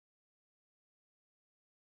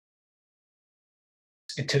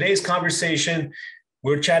In today's conversation,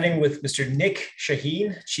 we're chatting with Mr. Nick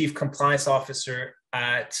Shaheen, Chief Compliance Officer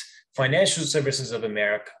at Financial Services of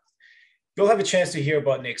America. You'll have a chance to hear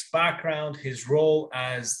about Nick's background, his role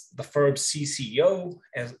as the firm's CCO,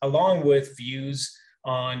 along with views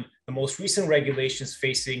on the most recent regulations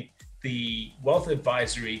facing the wealth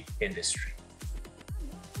advisory industry.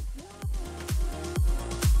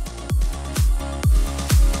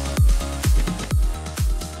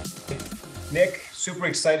 Nick, super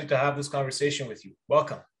excited to have this conversation with you.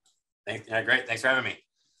 Welcome. Great. Thanks for having me.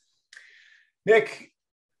 Nick,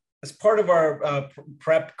 as part of our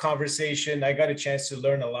prep conversation, I got a chance to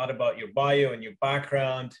learn a lot about your bio and your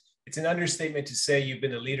background. It's an understatement to say you've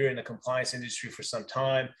been a leader in the compliance industry for some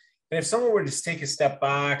time. And if someone were to take a step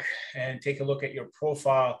back and take a look at your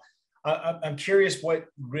profile, I'm curious what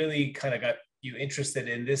really kind of got you interested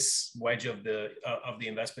in this wedge of the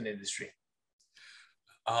investment industry.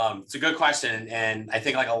 It's a good question. And I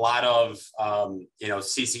think like a lot of,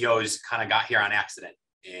 CCOs kind of got here on accident.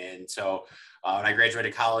 And so when I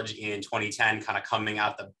graduated college in 2010, kind of coming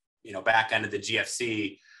out the, back end of the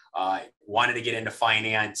GFC, wanted to get into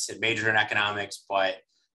finance and majored in economics, but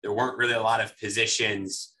there weren't really a lot of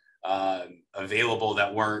positions available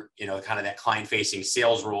that weren't, kind of that client facing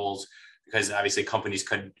sales roles, because obviously companies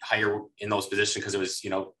could hire in those positions because it was,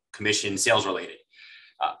 commission sales related.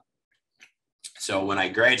 So when I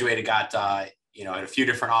graduated, got, had a few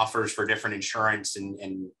different offers for different insurance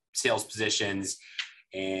and sales positions,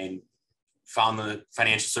 and found the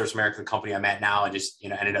Financial Services America company I'm at now, and just,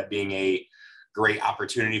 ended up being a great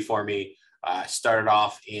opportunity for me. Started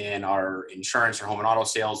off in our insurance or home and auto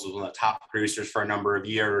sales, was one of the top producers for a number of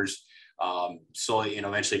years. Slowly,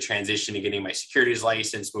 eventually transitioned to getting my securities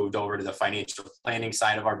license, moved over to the financial planning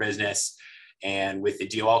side of our business. And with the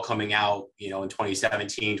DOL coming out, in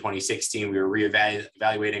 2017, 2016, we were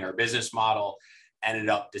reevaluating our business model, ended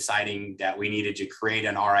up deciding that we needed to create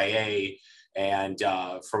an RIA. And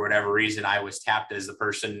for whatever reason, I was tapped as the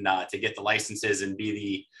person to get the licenses and be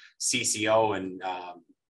the CCO. And,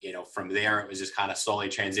 from there, it was just kind of slowly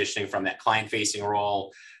transitioning from that client-facing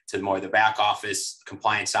role to more the back office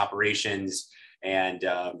compliance operations. And,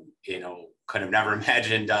 could have never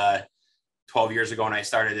imagined 12 years ago when I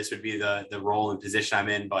started, this would be the role and position I'm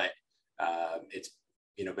in, but it's,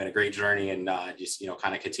 been a great journey, and just,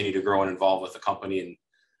 kind of continue to grow and involve with the company and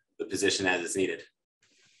the position as it's needed.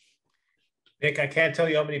 Nick, I can't tell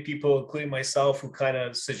you how many people, including myself, who kind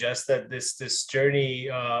of suggest that this journey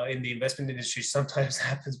in the investment industry sometimes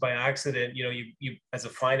happens by accident. You as a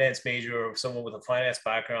finance major or someone with a finance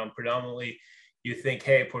background, predominantly, you think,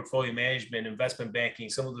 hey, portfolio management, investment banking,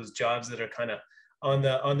 some of those jobs that are kind of on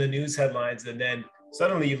the news headlines, and then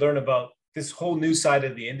suddenly you learn about this whole new side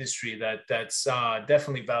of the industry that's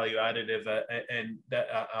definitely value additive and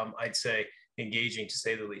I'd say engaging, to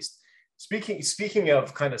say the least. Speaking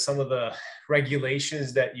of kind of some of the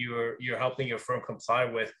regulations that you're helping your firm comply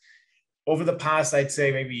with, over the past, I'd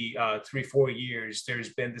say maybe 3-4 years,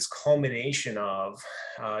 there's been this culmination of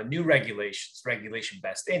new regulations, regulation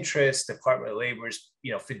best interest, Department of Labor's,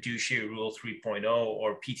 fiduciary rule 3.0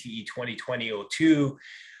 or PTE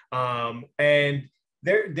 2020-02. And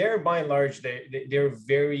they're by and large, they're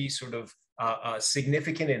very sort of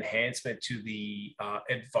significant enhancement to the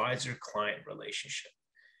advisor-client relationship.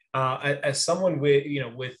 As someone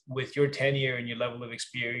with your tenure and your level of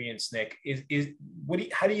experience, Nick,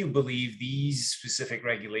 how do you believe these specific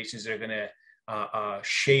regulations are going to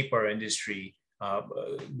shape our industry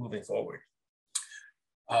moving forward?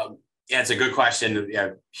 Yeah, it's a good question. Yeah,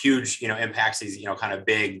 huge, impacts these, kind of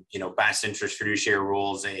big, best interest fiduciary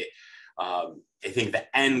rules. I think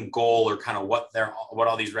the end goal, or kind of what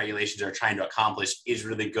all these regulations are trying to accomplish, is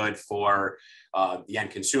really good for the end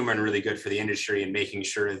consumer and really good for the industry, and making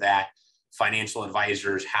sure that financial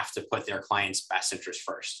advisors have to put their clients' best interest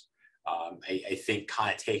first. I think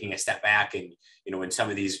kind of taking a step back and, when some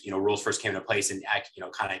of these, rules first came into place, and,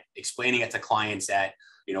 kind of explaining it to clients that,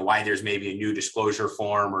 why there's maybe a new disclosure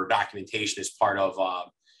form or documentation as part of,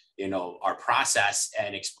 our process,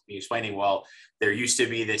 and explaining, well, there used to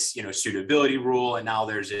be this, suitability rule, and now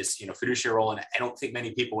there's this, fiduciary rule. And I don't think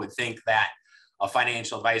many people would think that a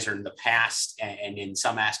financial advisor in the past and in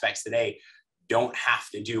some aspects today don't have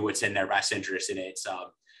to do what's in their best interest. And it's,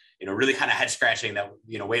 really kind of head scratching that,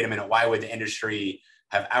 wait a minute, why would the industry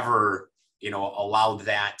have ever, allowed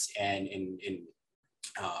that? And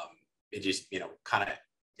it just, kind of,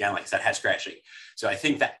 again, like I said, head scratching. So I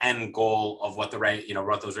think the end goal of what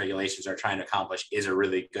what those regulations are trying to accomplish is a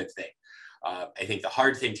really good thing. I think the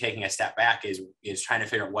hard thing, taking a step back, is trying to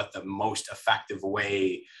figure out what the most effective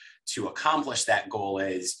way to accomplish that goal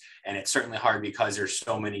is. And it's certainly hard because there's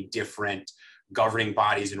so many different governing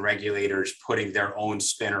bodies and regulators putting their own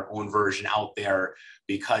spin or own version out there,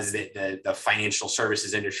 because the financial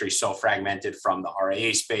services industry is so fragmented, from the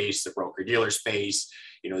RIA space, the broker dealer space,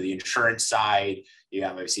 the insurance side. You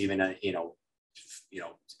have obviously even a,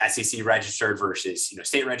 SEC registered versus,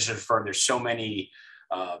 state registered firm. There's so many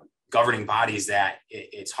governing bodies that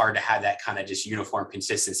it's hard to have that kind of just uniform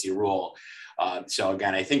consistency rule. So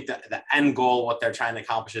again, I think that the end goal, what they're trying to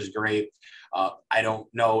accomplish, is great. I don't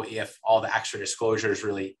know if all the extra disclosure is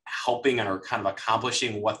really helping and are kind of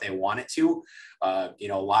accomplishing what they want it to. A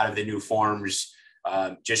lot of the new forms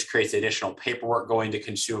just creates additional paperwork going to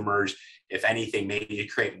consumers. If anything, maybe to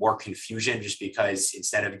create more confusion, just because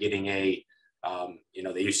instead of getting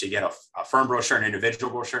they used to get a firm brochure, an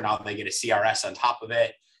individual brochure. Now they get a CRS on top of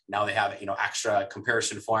it. Now they have, extra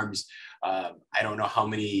comparison forms. I don't know how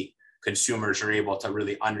many consumers are able to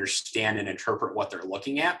really understand and interpret what they're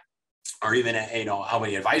looking at, or even, how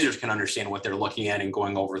many advisors can understand what they're looking at and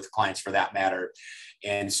going over with clients for that matter.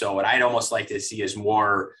 And so what I'd almost like to see is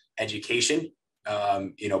more education,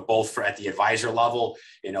 both at the advisor level,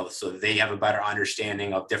 so they have a better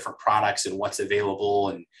understanding of different products and what's available.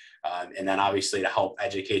 And then obviously to help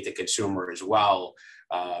educate the consumer as well,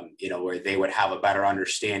 where they would have a better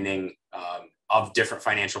understanding of different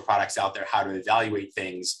financial products out there, how to evaluate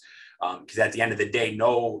things. Because at the end of the day,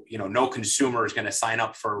 no consumer is going to sign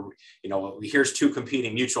up for, here's two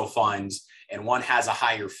competing mutual funds, and one has a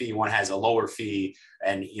higher fee, one has a lower fee,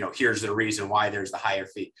 and here's the reason why there's the higher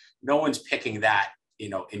fee. No one's picking that,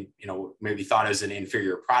 maybe thought as an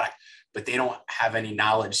inferior product, but they don't have any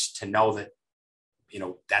knowledge to know that,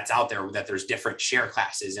 that's out there, that there's different share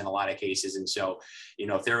classes in a lot of cases. And so,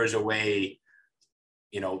 if there was a way,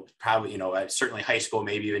 probably, certainly high school,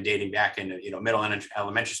 maybe even dating back into, middle and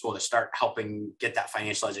elementary school, to start helping get that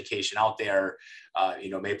financial education out there,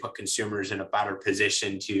 may put consumers in a better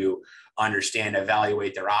position to understand,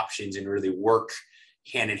 evaluate their options, and really work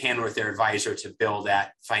hand in hand with their advisor to build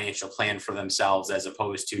that financial plan for themselves, as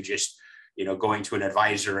opposed to just, going to an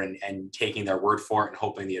advisor and taking their word for it and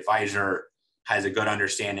hoping the advisor has a good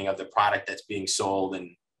understanding of the product that's being sold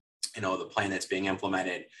and, the plan that's being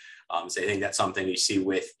implemented. So I think that's something you see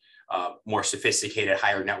with more sophisticated,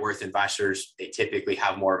 higher net worth investors. They typically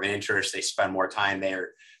have more of an interest. They spend more time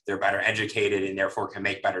there. They're better educated and therefore can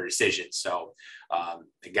make better decisions. So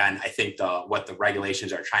again, I think what the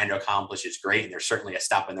regulations are trying to accomplish is great, and there's certainly a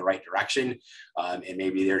step in the right direction. And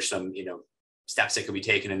maybe there's some steps that could be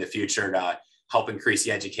taken in the future to help increase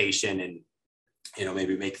the education and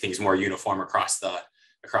maybe make things more uniform across the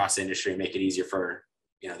industry and make it easier for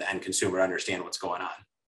the end consumer to understand what's going on.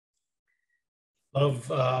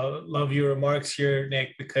 Love your remarks here,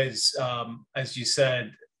 Nick, because as you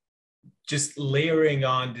said, just layering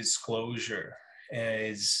on disclosure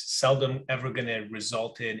is seldom ever going to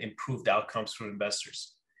result in improved outcomes for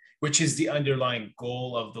investors, which is the underlying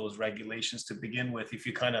goal of those regulations to begin with. If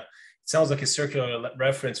you it sounds like a circular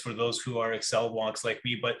reference for those who are Excel wonks like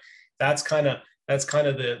me, but that's kind of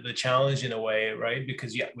the challenge in a way, right?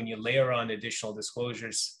 Because when you layer on additional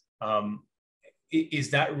disclosures,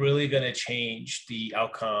 is that really going to change the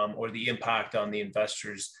outcome or the impact on the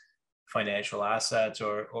investor's financial assets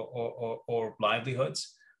or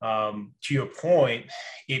livelihoods? To your point,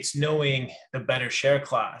 it's knowing the better share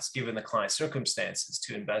class given the client circumstances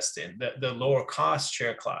to invest in, the lower cost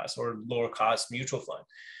share class or lower cost mutual fund,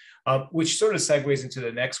 which sort of segues into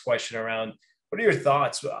the next question around what are your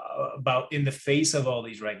thoughts about, in the face of all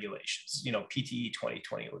these regulations, PTE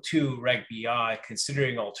 2020-02, Reg BI,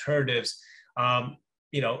 considering alternatives,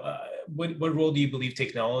 what role do you believe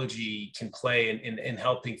technology can play in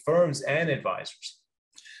helping firms and advisors?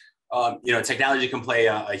 Technology can play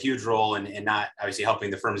a huge role in not obviously helping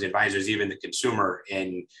the firms and advisors, even the consumer,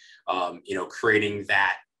 in, creating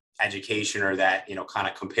that education or that, kind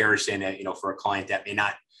of comparison, for a client that may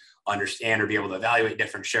not understand or be able to evaluate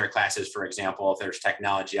different share classes. For example, if there's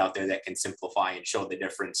technology out there that can simplify and show the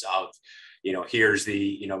difference of, here's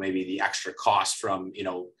the, maybe the extra cost from,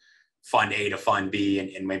 fund A to fund B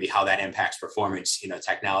and maybe how that impacts performance.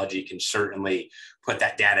 Technology can certainly put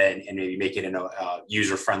that data and maybe make it in a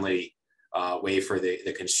user-friendly way for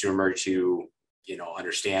the consumer to,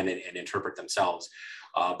 understand and interpret themselves.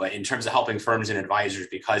 But in terms of helping firms and advisors,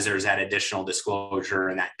 because there's that additional disclosure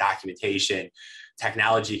and that documentation,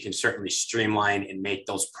 technology can certainly streamline and make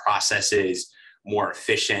those processes more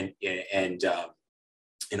efficient and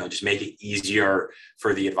just make it easier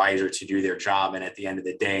for the advisor to do their job. And at the end of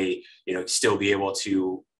the day, still be able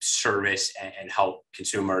to service and help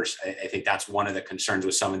consumers. I think that's one of the concerns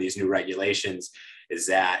with some of these new regulations, is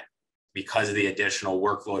that, because of the additional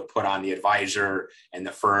workload put on the advisor and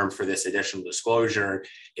the firm for this additional disclosure,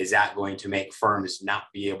 is that going to make firms not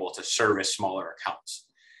be able to service smaller accounts?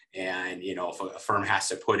 And, if a firm has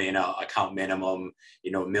to put in a account minimum,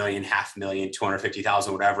 million, $500,000,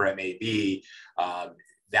 250,000, whatever it may be,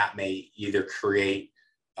 that may either create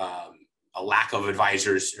a lack of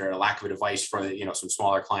advisors or a lack of advice for, some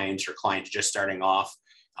smaller clients or clients just starting off,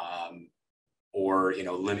 or,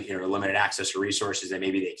 limited access to resources that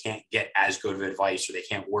maybe they can't get as good of advice, or they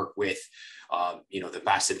can't work with, the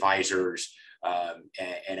best advisors.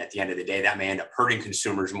 And at the end of the day, that may end up hurting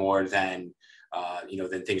consumers more than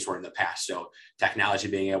things were in the past. So technology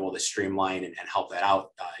being able to streamline and help that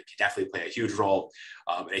out can definitely play a huge role.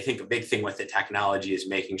 But I think a big thing with the technology is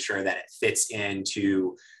making sure that it fits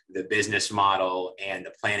into the business model and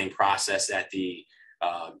the planning process that the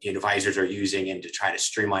advisors are using, and to try to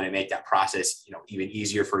streamline and make that process, even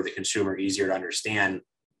easier for the consumer, easier to understand.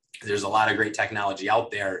 There's a lot of great technology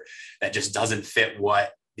out there that just doesn't fit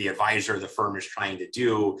what the advisor or the firm is trying to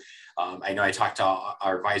do. I know I talk to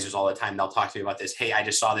our advisors all the time. They'll talk to me about this. Hey, I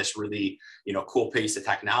just saw this really, cool piece of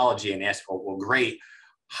technology, and ask, well, great.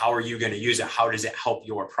 How are you going to use it? How does it help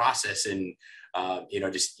your process? And,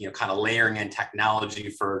 kind of layering in technology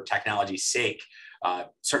for technology's sake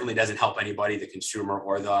certainly doesn't help anybody, the consumer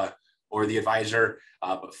or the advisor,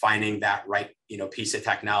 but finding that right, piece of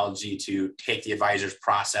technology to take the advisor's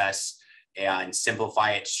process and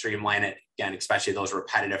simplify it, streamline it. Again, especially those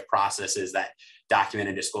repetitive processes, that document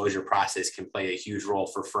and disclosure process can play a huge role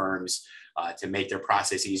for firms to make their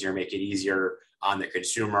process easier, make it easier on the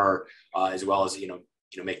consumer, as well as,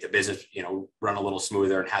 make the business, run a little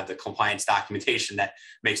smoother, and have the compliance documentation that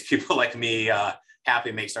makes people like me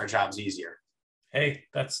happy, makes our jobs easier. Hey,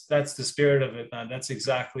 that's the spirit of it, man. That's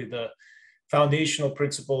exactly the foundational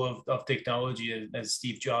principle of technology. As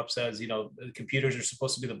Steve Jobs says, the computers are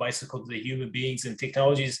supposed to be the bicycle to the human beings, and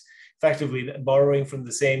technology is effectively borrowing from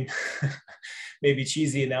the same maybe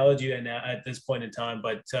cheesy analogy and at this point in time,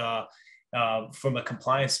 but from a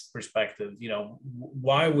compliance perspective,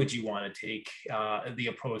 why would you want to take the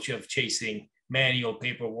approach of chasing manual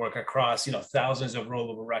paperwork across, thousands of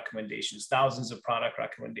rollover recommendations, thousands of product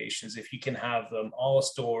recommendations, if you can have them all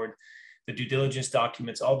stored, the due diligence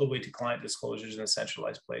documents, all the way to client disclosures in a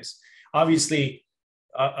centralized place? Obviously,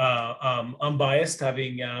 I'm biased,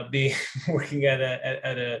 having been working at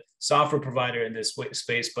a software provider in this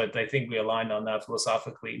space, but I think we aligned on that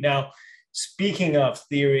philosophically. Now, speaking of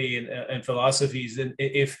theory and philosophies, and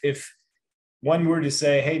if one were to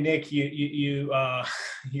say, "Hey, Nick, you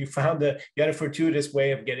found you had a fortuitous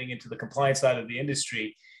way of getting into the compliance side of the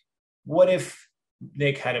industry," what if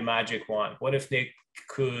Nick had a magic wand? What if Nick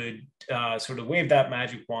could sort of wave that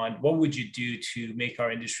magic wand? What would you do to make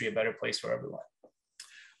our industry a better place for everyone?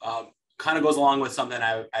 Kind of goes along with something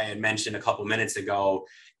I had mentioned a couple minutes ago,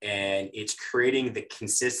 and it's creating the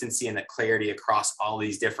consistency and the clarity across all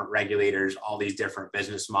these different regulators, all these different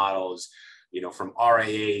business models, from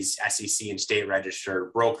RIAs, SEC and state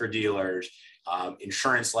register, broker dealers,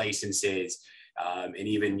 insurance licenses, and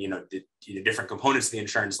even, the different components of the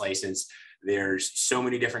insurance license. There's so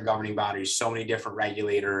many different governing bodies, so many different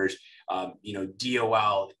regulators,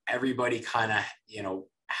 DOL, everybody kind of,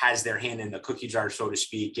 has their hand in the cookie jar, so to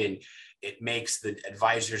speak, and it makes the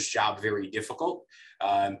advisor's job very difficult.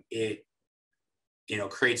 It,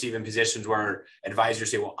 creates even positions where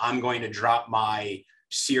advisors say, well, I'm going to drop my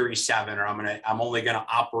Series 7, or I'm only going to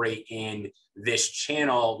operate in this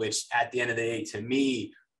channel, which at the end of the day, to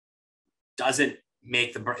me, doesn't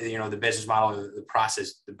make the business model, the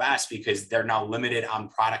process the best, because they're now limited on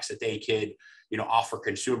products that they could, offer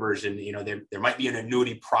consumers. And, there might be an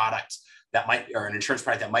annuity product or an insurance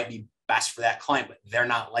product that might be best for that client, but they're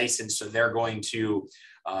not licensed. So they're going to,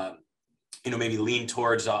 maybe lean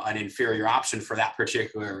towards an inferior option for that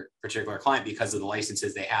particular client because of the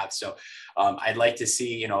licenses they have. So I'd like to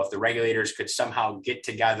see, if the regulators could somehow get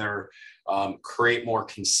together, create more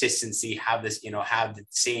consistency, have this, have the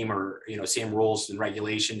same same rules and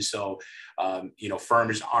regulations. So,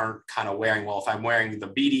 firms aren't kind of wearing, well, if I'm wearing the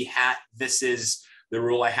BD hat, this is the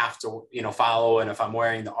rule I have to, follow. And if I'm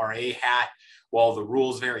wearing the RA hat, well, the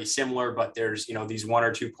rule's very similar, but there's, these 1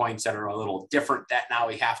 or 2 points that are a little different that now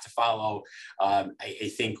we have to follow. I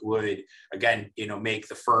think would, again, make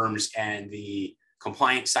the firms and the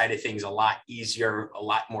compliance side of things a lot easier, a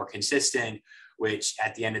lot more consistent, which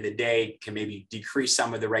at the end of the day can maybe decrease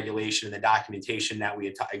some of the regulation and the documentation that we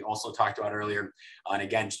had also talked about earlier. And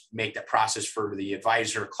again, make the process for the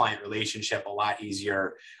advisor-client relationship a lot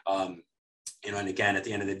easier. And again, at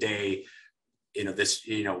the end of the day, this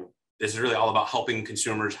is really all about helping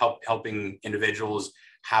consumers, helping individuals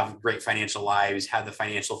have great financial lives, have the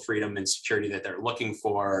financial freedom and security that they're looking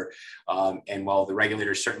for. And while the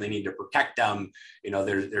regulators certainly need to protect them,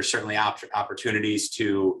 there's certainly opportunities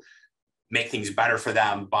to make things better for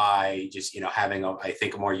them by just, having I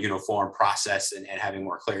think a more uniform process and having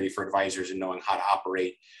more clarity for advisors and knowing how to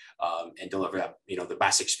operate and deliver that, the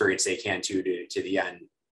best experience they can to the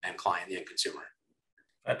end client, the end consumer.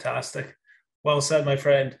 Fantastic. Well said, my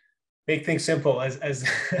friend. Make things simple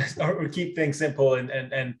or keep things simple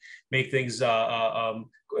and make things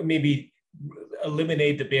maybe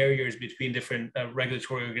eliminate the barriers between different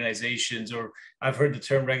regulatory organizations. Or I've heard the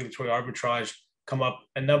term regulatory arbitrage come up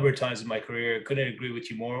a number of times in my career. Couldn't agree with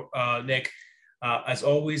you more, Nick. As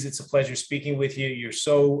always, it's a pleasure speaking with you. You're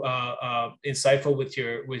so insightful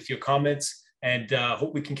with your comments, and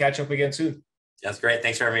hope we can catch up again soon. That's great.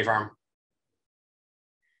 Thanks for having me, Farm.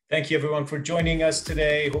 Thank you, everyone, for joining us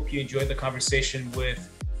today. Hope you enjoyed the conversation with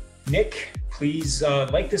Nick. Please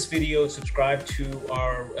like this video, subscribe to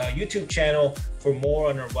our YouTube channel for more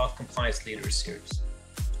on our Wealth Compliance Leaders series.